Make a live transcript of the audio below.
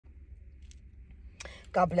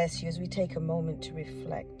God bless you as we take a moment to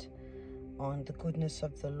reflect on the goodness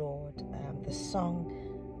of the Lord. The song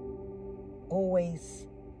always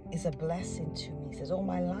is a blessing to me. It says, all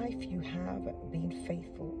my life you have been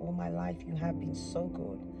faithful. All my life you have been so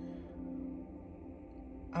good.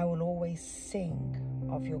 I will always sing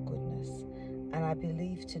of your goodness. And I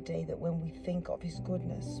believe today that when we think of his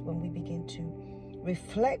goodness, when we begin to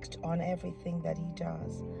reflect on everything that he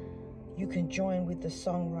does, you can join with the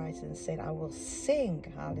songwriter and say, I will sing,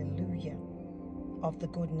 hallelujah, of the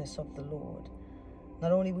goodness of the Lord.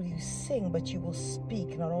 Not only will you sing, but you will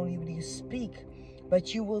speak. Not only will you speak,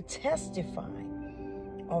 but you will testify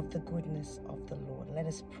of the goodness of the Lord. Let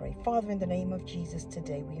us pray. Father, in the name of Jesus,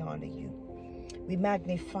 today we honor you. We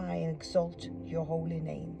magnify and exalt your holy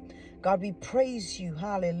name. God, we praise you,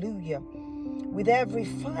 hallelujah, with every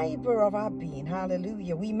fiber of our being,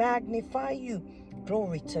 hallelujah. We magnify you.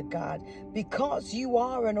 Glory to God, because you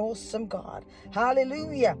are an awesome God.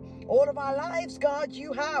 Hallelujah. All of our lives, God,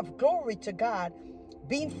 you have, glory to God,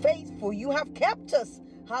 been faithful. You have kept us,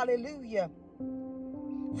 hallelujah,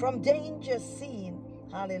 from danger seen,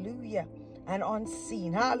 hallelujah, and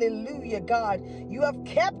unseen. Hallelujah, God. You have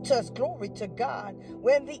kept us, glory to God,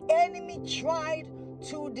 when the enemy tried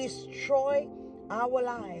to destroy our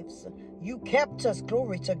lives. You kept us,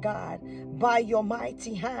 glory to God, by your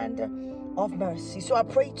mighty hand of mercy. So I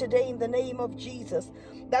pray today in the name of Jesus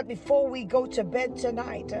that before we go to bed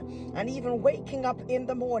tonight and even waking up in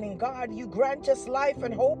the morning, God, you grant us life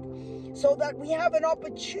and hope so that we have an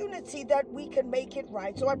opportunity that we can make it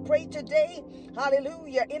right. So I pray today,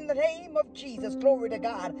 hallelujah, in the name of Jesus, glory to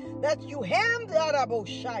God, that you hand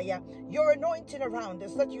your anointing around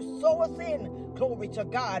us, that you sow us in, glory to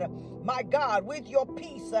God, my God, with your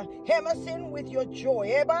peace, hem us in with your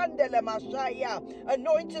joy,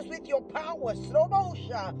 anoint us with your power,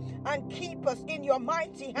 and keep us in your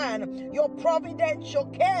mighty hand. Your providential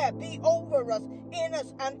care be over us, in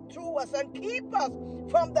us, and through us, and keep us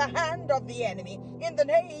from the hand of the enemy in the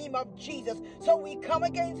name of Jesus. So we come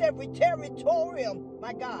against every territorial,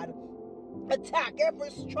 my God, attack, every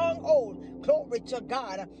stronghold, glory to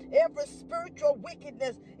God, every spiritual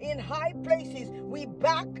wickedness in high places. We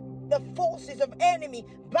back the forces of enemy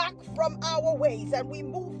back from our ways, and we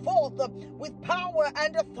move forth with power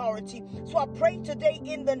and authority. So I pray today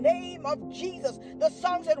in the name of Jesus. The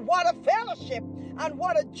song said, what a fellowship and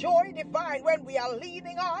what a joy divine when we are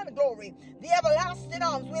leaning on, glory, the everlasting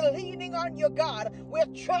arms. We're leaning on you, God. We're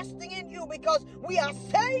trusting in you because we are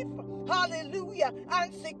safe, hallelujah,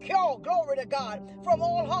 and secure, glory to God, from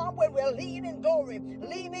all harm when we're leaning, glory,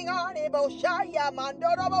 leaning on the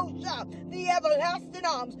everlasting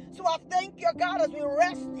arms. So I thank you, God, as we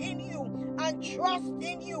rest in you and trust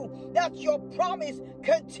in you, that your promise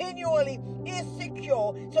continually is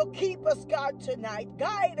secure. So keep us, God, tonight.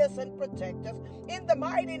 Guide us and protect us in the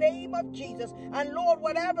mighty name of Jesus. And Lord,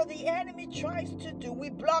 whatever the enemy tries to do, we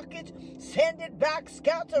block it, send it back,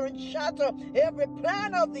 scatter and shatter every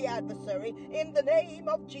plan of the adversary in the name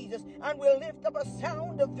of Jesus. And we'll lift up a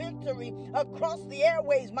sound of victory across the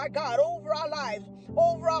airways, my God, over our lives,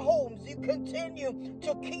 over our homes. You continue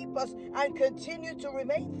to keep us and continue to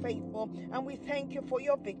remain faithful. And we thank you for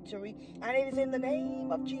your victory. And it is in the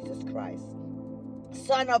name of Jesus Christ,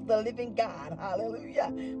 Son of the living God, hallelujah,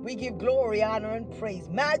 we give glory, honor, and praise,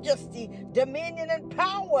 majesty, dominion, and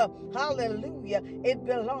power, hallelujah, it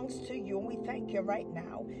belongs to you. And we thank you right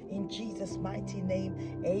now in Jesus' mighty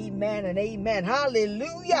name. Amen and amen.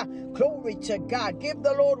 Hallelujah. Glory to God. Give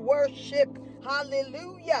the Lord worship.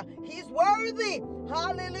 Hallelujah. He's worthy.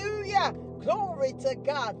 Hallelujah. Glory to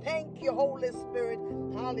God. Thank you, Holy Spirit.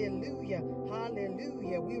 Hallelujah.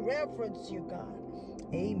 Hallelujah. We reverence you, God.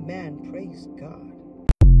 Amen. Praise God.